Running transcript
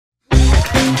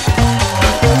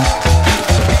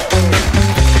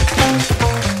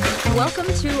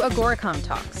AGORACOM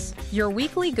Talks, your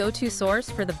weekly go-to source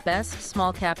for the best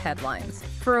small-cap headlines.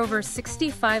 For over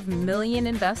 65 million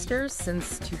investors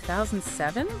since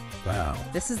 2007? Wow.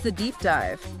 This is the deep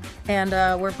dive. And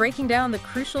we're breaking down the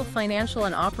crucial financial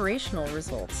and operational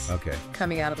results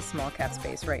coming out of the small-cap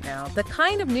space right now. The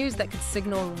kind of news that could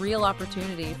signal real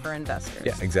opportunity for investors.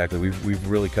 Yeah, exactly. We've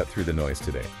really cut through the noise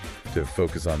today to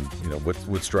focus on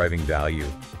what's driving value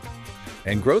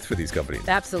and growth for these companies.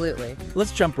 Absolutely.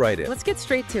 Let's jump right in. Let's get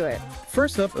straight to it.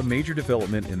 First up, a major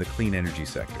development in the clean energy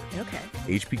sector. Okay.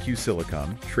 HPQ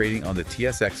Silicon, trading on the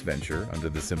TSX venture under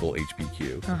the symbol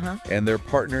HPQ, and their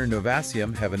partner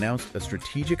Novacium have announced a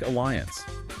strategic alliance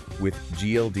with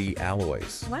GLD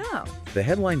Alloys. Wow. The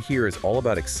headline here is all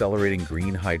about accelerating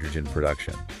green hydrogen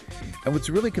production. And what's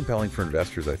really compelling for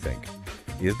investors, I think,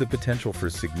 is the potential for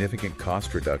significant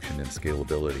cost reduction and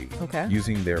scalability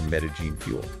using their METAGENE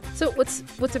fuel. So what's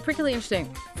particularly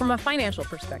interesting from a financial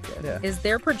perspective is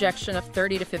their projection of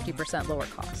 30 to 50% lower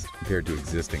cost compared to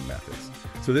existing methods.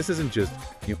 So this isn't just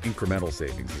incremental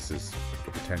savings. This is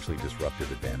a potentially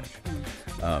disruptive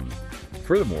advantage.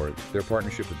 Furthermore, their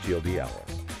partnership with GLD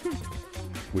Alloys,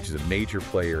 which is a major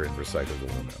player in recycled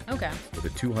aluminum, with a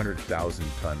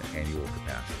 200,000-ton annual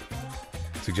capacity,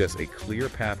 suggests a clear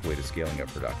pathway to scaling up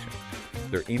production.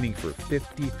 They're aiming for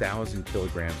 50,000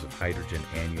 kilograms of hydrogen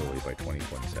annually by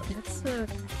 2027.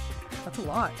 That's a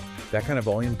lot. That kind of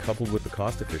volume, coupled with the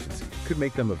cost efficiency, could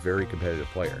make them a very competitive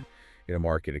player in a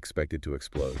market expected to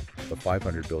explode of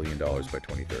 $500 billion by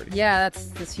 2030. Yeah,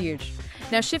 that's huge.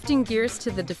 Now, shifting gears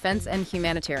to the defense and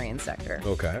humanitarian sector.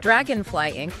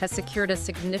 Draganfly Inc. has secured a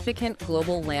significant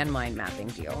global landmine mapping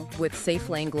deal with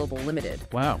SafeLane Global Limited.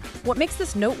 Wow. What makes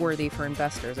this noteworthy for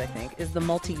investors, I think, is the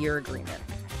multi-year agreement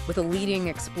with a leading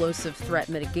explosive threat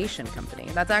mitigation company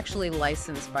that's actually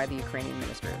licensed by the Ukrainian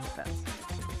Ministry of Defense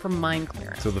for mine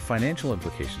clearance. So the financial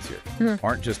implications here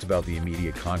aren't just about the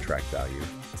immediate contract value.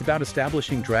 It's about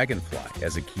establishing Draganfly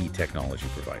as a key technology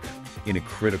provider in a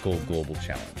critical global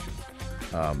challenge.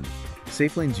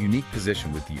 SafeLane's unique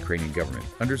position with the Ukrainian government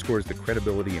underscores the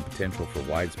credibility and potential for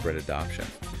widespread adoption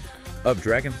of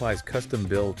Draganfly's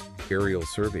custom-built aerial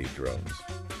survey drones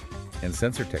and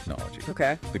sensor technology.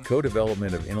 The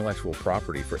co-development of intellectual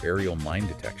property for aerial mine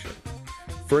detection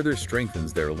further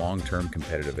strengthens their long-term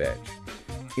competitive edge.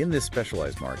 In this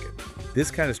specialized market, this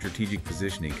kind of strategic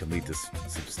positioning can lead to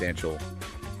substantial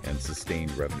and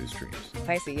sustained revenue streams.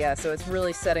 I see, yeah, so it's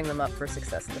really setting them up for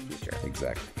success in the future.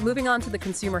 Exactly. Moving on to the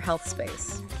consumer health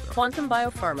space. Quantum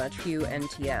Biopharma,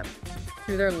 QNTM,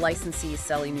 through their licensee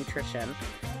Celli Nutrition,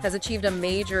 has achieved a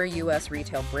major U.S.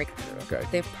 retail breakthrough.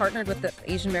 They've partnered with the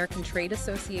Asian American Trade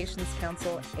Association's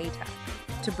Council,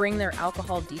 ATAC, to bring their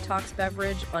alcohol detox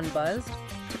beverage, Unbuzzed,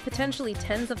 to potentially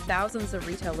tens of thousands of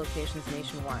retail locations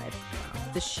nationwide.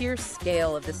 The sheer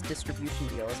scale of this distribution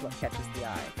deal is what catches the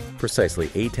eye. Precisely.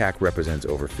 ATAC represents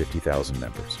over 50,000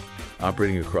 members,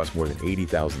 operating across more than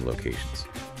 80,000 locations,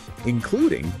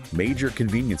 including major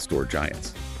convenience store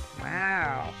giants.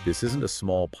 Wow. This isn't a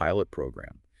small pilot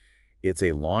program. It's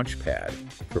a launch pad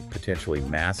for potentially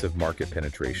massive market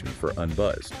penetration for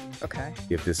Unbuzzed.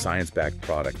 If this science-backed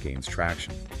product gains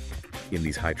traction in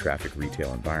these high-traffic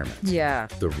retail environments.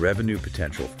 The revenue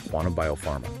potential for Quantum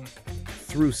Biopharma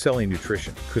through Celli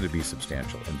Nutrition could be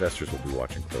substantial. Investors will be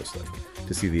watching closely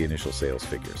to see the initial sales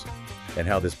figures and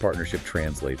how this partnership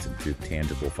translates into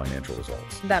tangible financial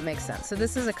results. That makes sense. So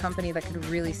this is a company that could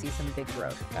really see some big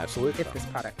growth. Absolutely. If this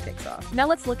product takes off. Now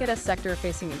let's look at a sector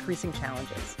facing increasing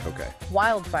challenges.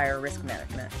 Wildfire risk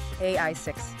management,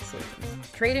 AI6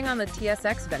 Solutions. Trading on the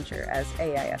TSX venture as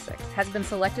AI6 has been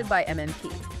selected by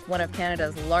MNP, one of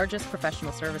Canada's largest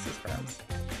professional services firms,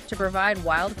 to provide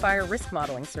wildfire risk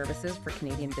modeling services for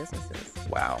Canadian businesses.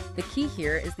 Wow. The key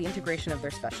here is the integration of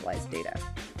their specialized data.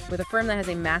 With a firm that has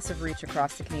a massive reach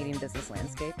across the Canadian business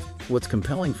landscape. What's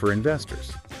compelling for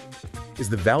investors is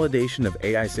the validation of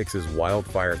AI6's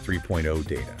Wildfire 3.0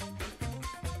 data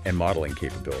and modeling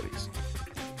capabilities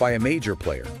by a major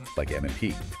player like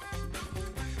MNP,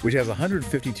 which has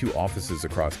 152 offices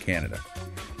across Canada.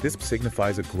 This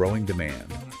signifies a growing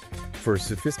demand for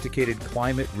sophisticated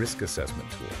climate risk assessment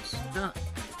tools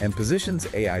and positions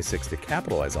AI6 to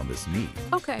capitalize on this need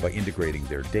by integrating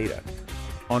their data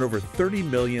on over 30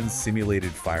 million simulated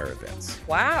fire events.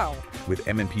 Wow. With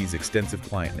MNP's extensive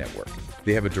client network,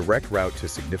 they have a direct route to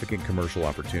significant commercial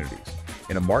opportunities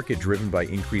in a market driven by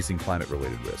increasing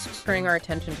climate-related risks. Turning our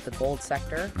attention to the gold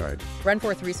sector,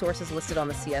 Renforth Resources, listed on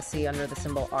the CSE under the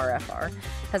symbol RFR,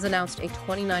 has announced a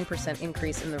 29%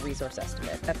 increase in the resource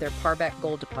estimate at their Parbec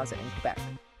gold deposit in Quebec.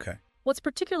 What's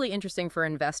particularly interesting for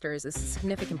investors is a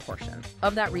significant portion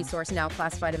of that resource now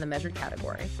classified in the measured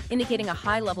category, indicating a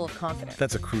high level of confidence.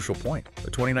 That's a crucial point.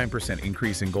 A 29%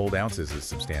 increase in gold ounces is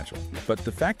substantial. But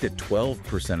the fact that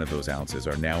 12% of those ounces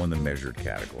are now in the measured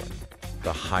category,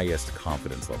 the highest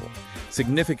confidence level,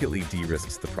 significantly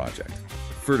de-risks the project.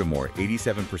 Furthermore,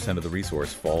 87% of the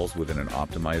resource falls within an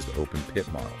optimized open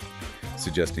pit model,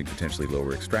 suggesting potentially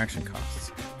lower extraction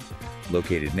costs.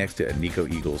 Located next to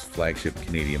Agnico Eagle's flagship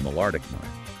Canadian Malartic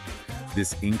mine,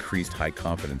 this increased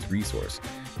high-confidence resource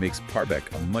makes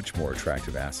Parbec a much more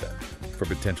attractive asset for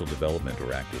potential development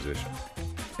or acquisition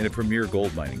in a premier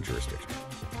gold mining jurisdiction.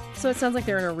 So it sounds like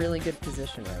they're in a really good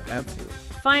position right now. Absolutely.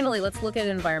 Finally, let's look at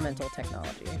environmental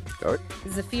technology. All right.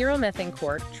 Zafiro Methane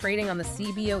Corp, trading on the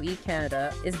CBOE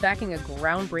Canada, is backing a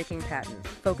groundbreaking patent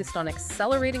focused on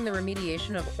accelerating the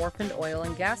remediation of orphaned oil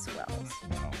and gas wells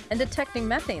and detecting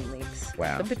methane leaks.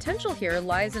 Wow. The potential here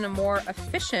lies in a more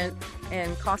efficient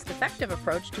and cost-effective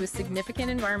approach to a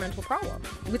significant environmental problem,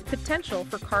 with potential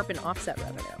for carbon offset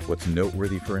revenue. What's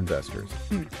noteworthy for investors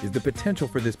is the potential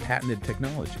for this patented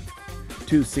technology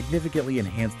to significantly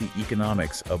enhance the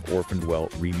economics of orphaned well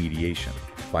remediation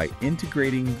by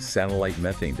integrating satellite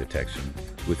methane detection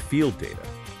with field data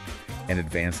and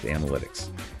advanced analytics.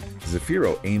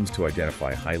 Zafiro aims to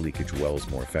identify high-leakage wells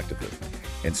more effectively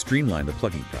and streamline the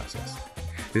plugging process.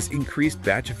 This increased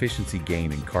batch efficiency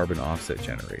gain in carbon offset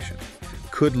generation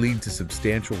could lead to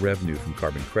substantial revenue from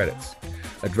carbon credits,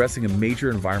 addressing a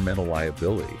major environmental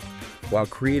liability while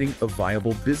creating a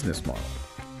viable business model.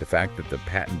 The fact that the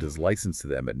patent is licensed to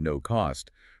them at no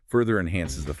cost further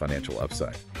enhances the financial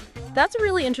upside. That's a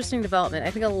really interesting development.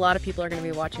 I think a lot of people are going to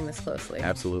be watching this closely.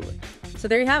 Absolutely. So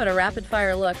there you have it, a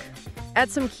rapid-fire look at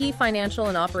some key financial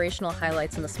and operational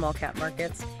highlights in the small-cap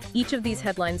markets. Each of these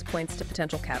headlines points to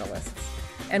potential catalysts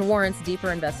and warrants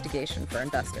deeper investigation for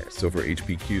investors. So for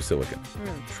HPQ Silicon,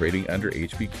 trading under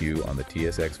HPQ on the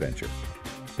TSX Venture,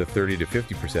 the 30 to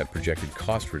 50% projected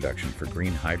cost reduction for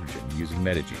green hydrogen using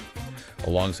METAGENE,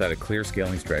 alongside a clear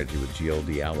scaling strategy with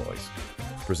GLD Alloys,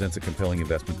 presents a compelling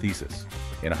investment thesis.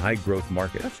 In a high-growth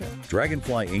market,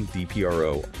 Draganfly Inc.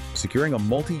 DPRO securing a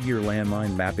multi-year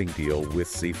landmine mapping deal with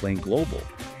SafeLane Global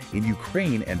in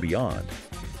Ukraine and beyond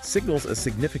signals a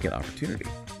significant opportunity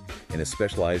in a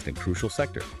specialized and crucial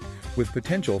sector with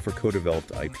potential for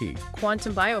co-developed IP.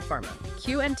 Quantum Biopharma,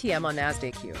 QNTM on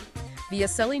NASDAQ, via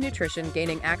Celli Nutrition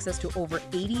gaining access to over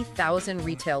 80,000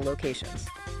 retail locations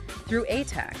through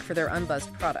ATAC for their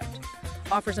unbuzzed product,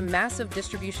 offers a massive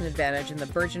distribution advantage in the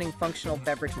burgeoning functional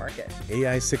beverage market.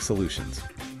 AI6 Solutions,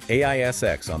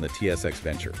 AISX on the TSX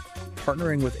Venture,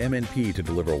 partnering with MNP to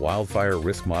deliver wildfire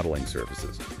risk modeling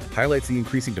services, highlights the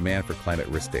increasing demand for climate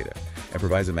risk data and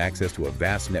provides them access to a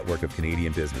vast network of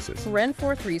Canadian businesses.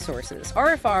 Renforth Resources,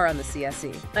 RFR on the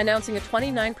CSE, announcing a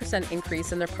 29%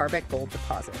 increase in their Parbec gold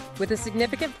deposit, with a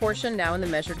significant portion now in the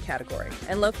measured category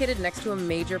and located next to a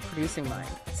major producing mine,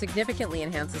 significantly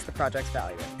enhances the project's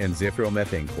value. And Zafiro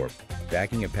Methane Corp,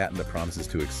 backing a patent that promises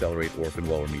to accelerate orphan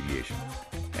well remediation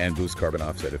and boost carbon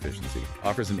offset efficiency,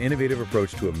 offers an innovative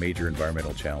approach to a major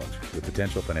environmental challenge with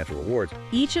potential financial rewards.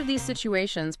 Each of these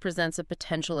situations presents a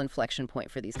potential inflection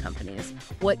point for these companies.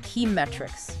 What key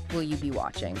metrics will you be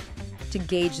watching to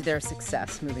gauge their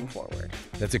success moving forward?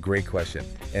 That's a great question,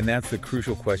 and that's the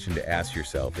crucial question to ask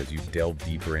yourself as you delve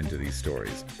deeper into these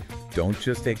stories. Don't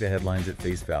just take the headlines at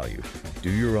face value.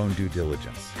 Do your own due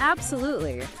diligence.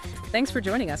 Absolutely. Thanks for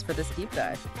joining us for this deep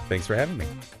dive. Thanks for having me.